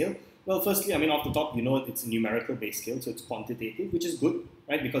co-worker scale. Well, firstly, I mean, off the top, you know it's a numerical based scale, so it's quantitative, which is good,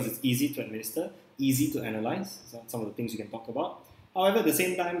 right? Because it's easy to administer, easy to analyze, some of the things you can talk about. However, at the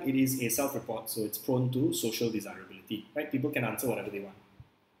same time, it is a self-report, so it's prone to social desirability, right? People can answer whatever they want.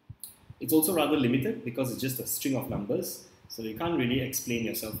 It's also rather limited because it's just a string of numbers, so you can't really explain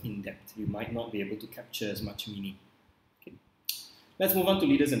yourself in depth. You might not be able to capture as much meaning. Okay. Let's move on to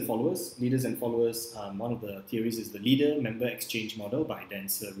leaders and followers. Leaders and followers, one of the theories is the leader-member exchange model by Dan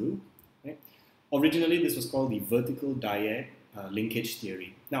Seru. Right? Originally, this was called the vertical dyad linkage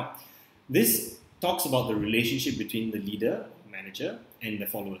theory. Now, this talks about the relationship between the leader, manager, and the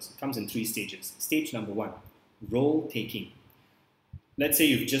followers. It comes in 3 stages. Stage number 1, role taking. Let's say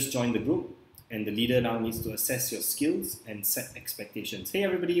you've just joined the group and the leader now needs to assess your skills and set expectations. Hey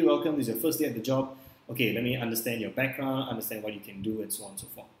everybody, welcome, this is your first day at the job. Okay, let me understand your background, understand what you can do, and so on and so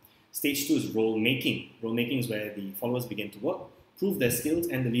forth. Stage 2 is role making. Role making is where the followers begin to work, prove their skills,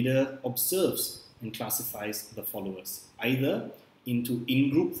 and the leader observes and classifies the followers, either into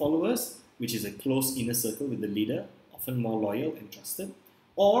in-group followers, which is a close inner circle with the leader, often more loyal and trusted,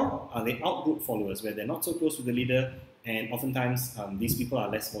 or are they out-group followers where they're not so close with the leader, and oftentimes these people are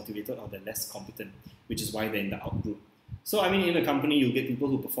less motivated or they're less competent, which is why they're in the out-group. So, I mean, in a company, you'll get people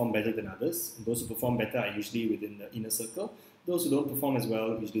who perform better than others, and those who perform better are usually within the inner circle. Those who don't perform as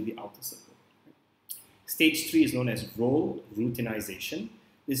well, usually the outer circle. Stage 3 is known as role routinization.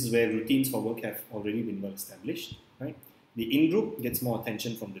 This is where routines for work have already been well established. Right? The in-group gets more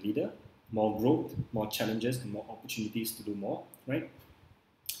attention from the leader, more growth, more challenges, and more opportunities to do more. Right?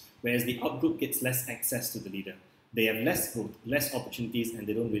 Whereas the out-group gets less access to the leader. They have less growth, less opportunities, and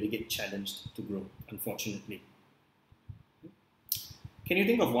they don't really get challenged to grow, unfortunately. Can you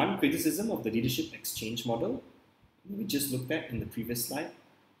think of one criticism of the leadership exchange model we just looked at in the previous slide?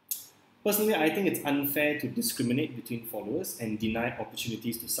 Personally, I think it's unfair to discriminate between followers and deny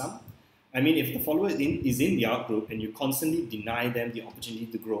opportunities to some. I mean, if the follower is in the out-group and you constantly deny them the opportunity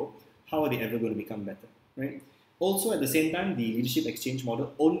to grow, how are they ever going to become better, right? Also, at the same time, the leadership exchange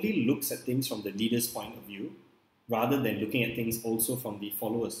model only looks at things from the leader's point of view, rather than looking at things also from the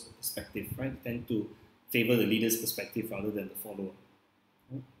follower's perspective, right? They tend to favor the leader's perspective rather than the follower.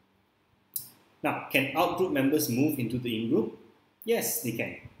 Right? Now, can out-group members move into the in-group? Yes, they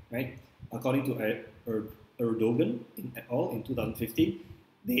can, right? According to Erdogan et al. In 2015,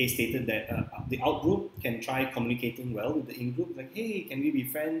 they stated that the out-group can try communicating well with the in-group, like, hey, can we be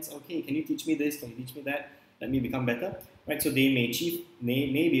friends? Okay, can you teach me this? Can you teach me that? Let me become better, right? So they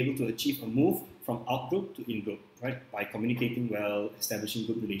may be able to achieve a move from out-group to in-group, right? By communicating well, establishing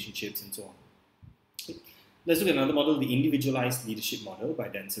good relationships, and so on. Okay. Let's look at another model, the individualized leadership model by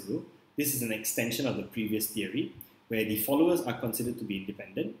Dan Seru. This is an extension of the previous theory, where the followers are considered to be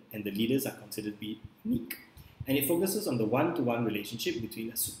independent and the leaders are considered to be unique. And it focuses on the one-to-one relationship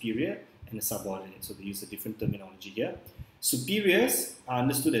between a superior and a subordinate. So they use a different terminology here. Superiors are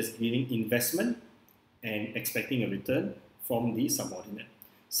understood as giving investment and expecting a return from the subordinate.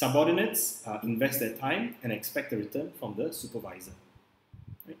 Subordinates invest their time and expect a return from the supervisor.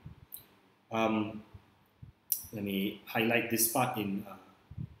 Right? Let me highlight this part in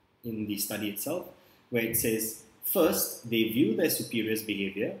the study itself, where it says, first, they view their superior's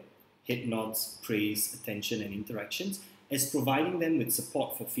behavior, head nods, praise, attention, and interactions, as providing them with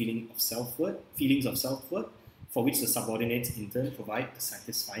support for feelings of self-worth, for which the subordinates in turn provide a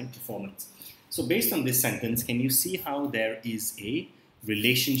satisfying performance. So based on this sentence, can you see how there is a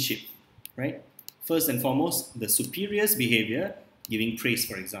relationship, right? First and foremost, the superior's behavior, giving praise,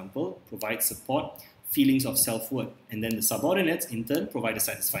 for example, provides support, feelings of self-worth, and then the subordinates in turn provide a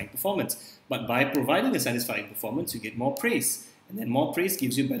satisfying performance. But by providing a satisfying performance, you get more praise, and then more praise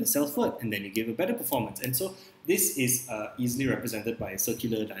gives you better self-worth, and then you give a better performance. And so this is easily represented by a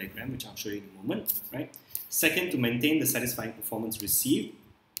circular diagram, which I'll show you in a moment, right? Second, to maintain the satisfying performance received,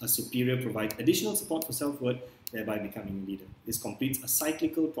 a superior provides additional support for self-worth, thereby becoming a leader. This completes a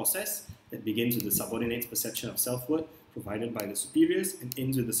cyclical process that begins with the subordinate's perception of self-worth provided by the superiors and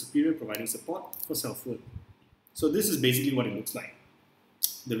ends with the superior providing support for self-worth. So this is basically what it looks like,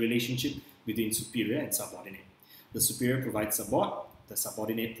 the relationship between superior and subordinate. The superior provides support, the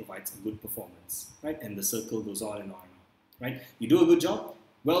subordinate provides a good performance, right? And the circle goes on and on, right? You do a good job,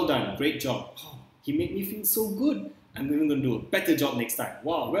 well done, great job. Oh, he made me feel so good. I'm even going to do a better job next time.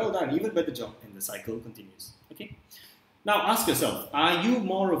 Wow, well done, even better job. And the cycle continues. Okay. Now ask yourself, are you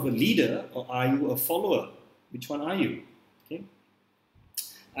more of a leader or are you a follower? Which one are you? Okay.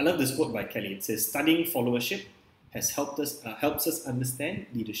 I love this quote by Kelly. It says, studying followership has helps us understand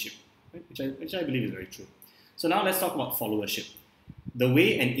leadership, right? which I believe is very true. So now let's talk about followership. The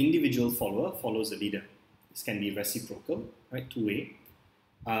way an individual follower follows a leader. This can be reciprocal, right? Two-way.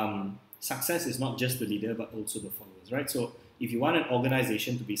 Success is not just the leader, but also the followers, right? So if you want an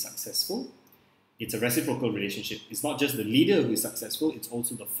organization to be successful, it's a reciprocal relationship. It's not just the leader who is successful, it's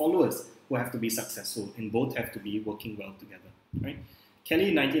also the followers who have to be successful, and both have to be working well together, right? Kelly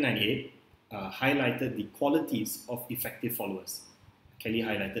in 1998 highlighted the qualities of effective followers. Kelly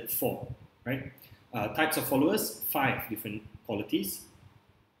highlighted 4, right? Types of followers, 5 different qualities.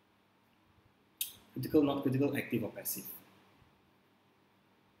 Critical, not critical, active or passive.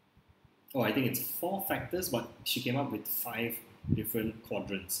 Oh, I think it's 4 factors, but she came up with 5 different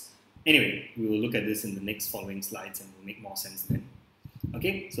quadrants. Anyway, we will look at this in the next following slides and it will make more sense then.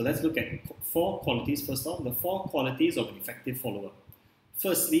 Okay, so let's look at 4 qualities first off. The 4 qualities of an effective follower.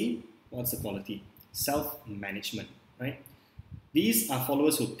 Firstly, what's the quality? Self-management, right? These are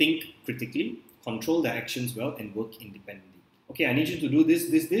followers who think critically, control their actions well, and work independently. Okay, I need you to do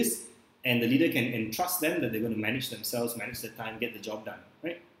this, and the leader can entrust them that they're going to manage themselves, manage their time, get the job done,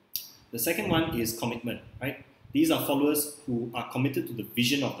 right? The second one is commitment, right? These are followers who are committed to the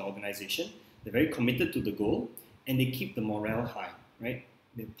vision of the organization. They're very committed to the goal, and they keep the morale high, right?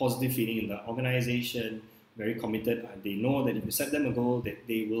 They're positive feeling in the organization, very committed. They know that if you set them a goal, that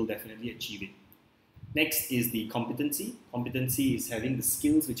they will definitely achieve it. Next is the competency. Competency is having the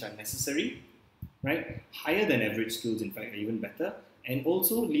skills which are necessary, right? Higher than average skills, in fact, are even better. And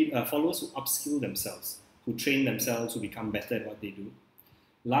also followers who upskill themselves, who train themselves, who become better at what they do.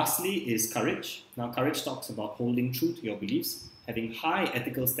 Lastly is courage. Now, courage talks about holding true to your beliefs, having high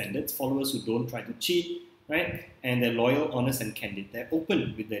ethical standards, followers who don't try to cheat, right? And they're loyal, honest, and candid. They're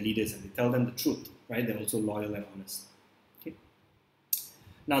open with their leaders and they tell them the truth, right? They're also loyal and honest. Okay.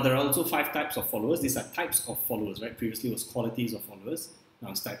 Now, there are also 5 types of followers. These are types of followers, right? Previously it was qualities of followers.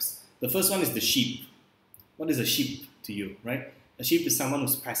 Now it's types. The first one is the sheep. What is a sheep to you, right? A sheep is someone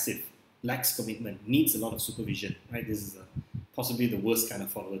who's passive, lacks commitment, needs a lot of supervision, right? This is possibly the worst kind of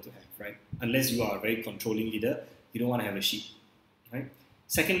follower to have, right? Unless you are a very controlling leader, you don't want to have a sheep, right?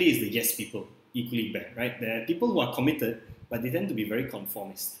 Secondly is the yes people, equally bad, right? There are people who are committed, but they tend to be very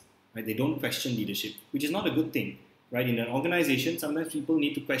conformist, right? They don't question leadership, which is not a good thing, right? In an organization, sometimes people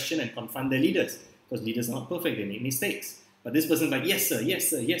need to question and confront their leaders, because leaders are not perfect, they make mistakes. But this person's like, yes sir, yes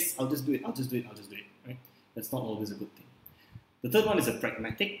sir, yes, I'll just do it, right? That's not always a good thing. The third one is a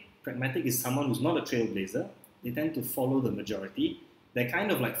pragmatic. Pragmatic is someone who's not a trailblazer. They tend to follow the majority. They're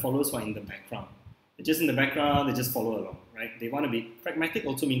kind of like followers who are in the background. They're just in the background, they just follow along, right? They want to be, pragmatic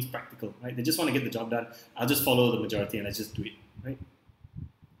also means practical, right? They just want to get the job done. I'll just follow the majority and I just do it, right?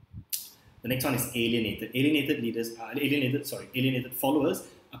 The next one is alienated. Alienated followers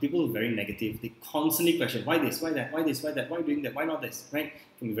are people who are very negative. They constantly question, why this, why that, why this, why that, why doing that, why not this, right?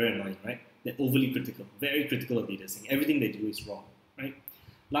 It can be very annoying, right? They're overly critical, very critical of leaders, saying everything they do is wrong, right?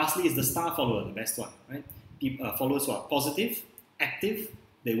 Lastly is the star follower, the best one, right? Followers who are positive, active,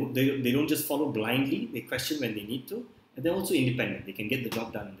 they don't just follow blindly, they question when they need to, and they're also independent, they can get the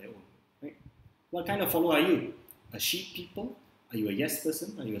job done on their own, right? What kind of follower are you? A sheep people? Are you a yes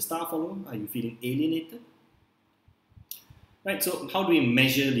person? Are you a star follower? Are you feeling alienated? Right, so how do we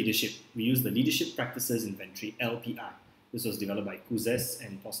measure leadership? We use the Leadership Practices Inventory, LPI. This was developed by Kuzes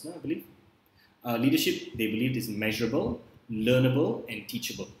and Posner, I believe. Leadership, they believed, is measurable, learnable, and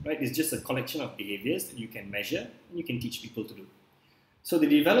teachable. Right? It's just a collection of behaviors that you can measure and you can teach people to do. So they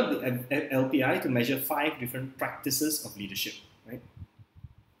developed the LPI to measure 5 different practices of leadership. Right?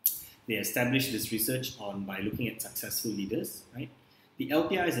 They established this research by looking at successful leaders. Right? The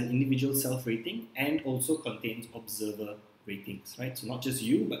LPI is an individual self-rating and also contains observer ratings. Right? So not just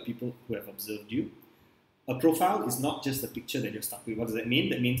you, but people who have observed you. A profile is not just a picture that you're stuck with. What does that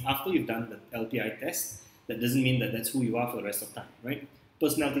mean? That means after you've done the LPI test, that doesn't mean that that's who you are for the rest of time, right?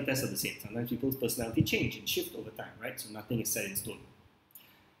 Personality tests are the same. Sometimes people's personality change and shift over time, right? So nothing is set in stone.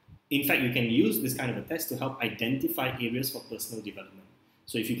 In fact, you can use this kind of a test to help identify areas for personal development.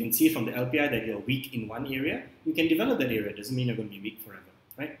 So if you can see from the LPI that you're weak in one area, you can develop that area. It doesn't mean you're going to be weak forever,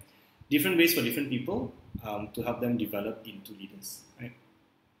 right? Different ways for different people to help them develop into leaders, right?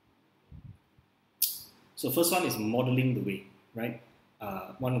 So first one is modeling the way, right?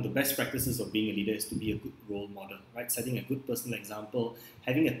 One of the best practices of being a leader is to be a good role model, right? Setting a good personal example,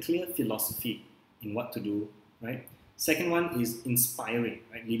 having a clear philosophy in what to do, right? Second one is inspiring,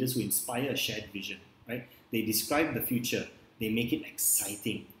 right? Leaders who inspire a shared vision, right? They describe the future, they make it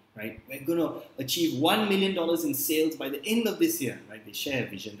exciting, right? We're going to achieve $1 million in sales by the end of this year, right? They share a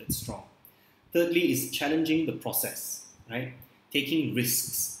vision that's strong. Thirdly is challenging the process, right? Taking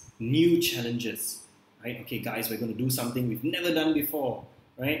risks, new challenges, right? Okay, guys, we're going to do something we've never done before,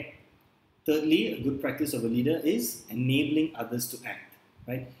 right? Thirdly, a good practice of a leader is enabling others to act,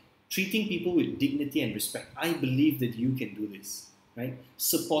 right? Treating people with dignity and respect. I believe that you can do this, right?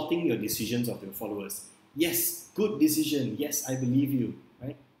 Supporting your decisions of your followers. Yes, good decision. Yes, I believe you,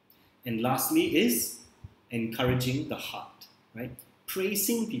 right? And lastly is encouraging the heart, right?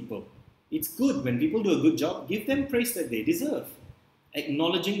 Praising people. It's good when people do a good job, give them praise that they deserve.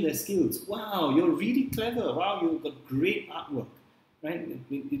 Acknowledging their skills. Wow, you're really clever. Wow, you've got great artwork, right?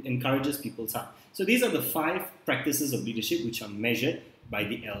 It encourages people's heart. So these are the 5 practices of leadership which are measured by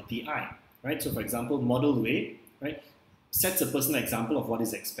the LPI, right? So for example, model way, right, sets a personal example of what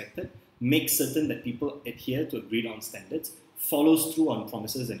is expected, makes certain that people adhere to agreed on standards, follows through on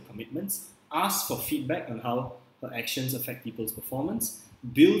promises and commitments, asks for feedback on how her actions affect people's performance,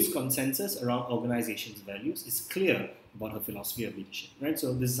 builds consensus around organization's values, is clear about her philosophy of leadership, right?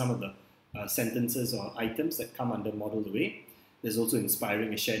 So this is some of the sentences or items that come under model the way. There's also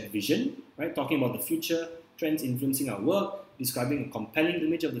inspiring a shared vision, right? Talking about the future, trends influencing our work, describing a compelling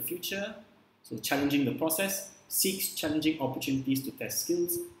image of the future, so challenging the process, seeks challenging opportunities to test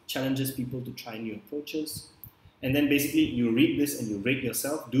skills, challenges people to try new approaches. And then basically you read this and you rate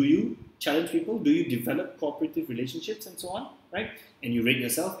yourself. Do you challenge people? Do you develop cooperative relationships and so on, right? And you rate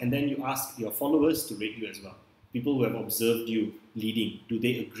yourself, and then you ask your followers to rate you as well. People who have observed you leading, do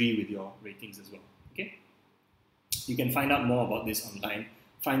they agree with your ratings as well? Okay. You can find out more about this online,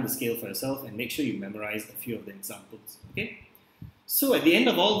 find the scale for yourself, and make sure you memorize a few of the examples. Okay. So at the end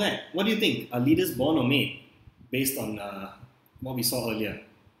of all that, what do you think? Are leaders born or made? Based on what we saw earlier,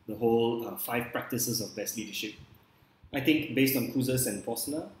 the whole 5 practices of best leadership. I think based on Cousas and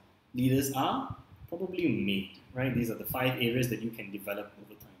Posner, leaders are probably made, right? These are the 5 areas that you can develop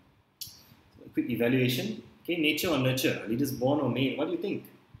over time. So a quick evaluation. Okay, nature or nurture? Are leaders born or made? What do you think?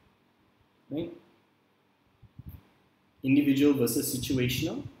 Right? Individual versus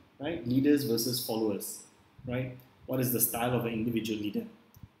situational, right? Leaders versus followers, right? What is the style of an individual leader?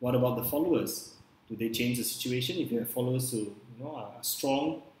 What about the followers? Do they change the situation? If you have followers who are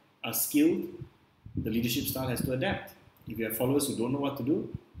strong, are skilled, the leadership style has to adapt. If you have followers who don't know what to do,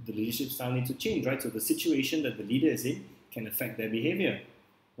 the leadership style needs to change, right? So the situation that the leader is in can affect their behavior,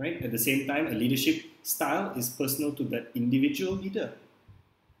 right? At the same time, a leadership style is personal to that individual leader.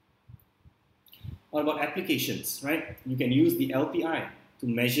 What about applications, right? You can use the LPI to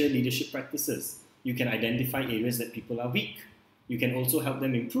measure leadership practices. You can identify areas that people are weak. You can also help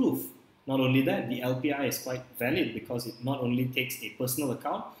them improve. Not only that, the LPI is quite valid because it not only takes a personal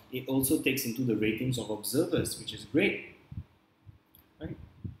account, it also takes into the ratings of observers, which is great. Right?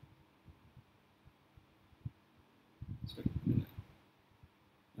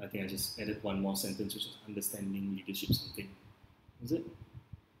 I think I just added one more sentence, which is understanding leadership something. Is it?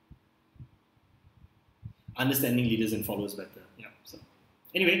 Understanding leaders and followers better. Yeah. So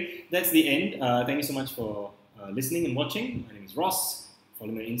anyway, that's the end. Thank you so much for listening and watching. My name is Ross.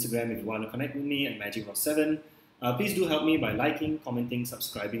 Follow me on Instagram if you want to connect with me at MagicRoss7. Please do help me by liking, commenting,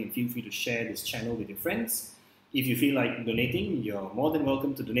 subscribing, and feel free to share this channel with your friends. If you feel like donating, you're more than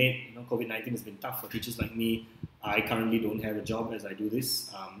welcome to donate. COVID-19 has been tough for teachers like me. I currently don't have a job as I do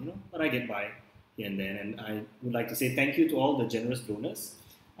this, but I get by here and then. And I would like to say thank you to all the generous donors.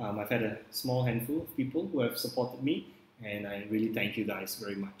 I've had a small handful of people who have supported me, and I really thank you guys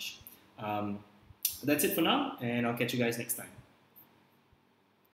very much. That's it for now, and I'll catch you guys next time.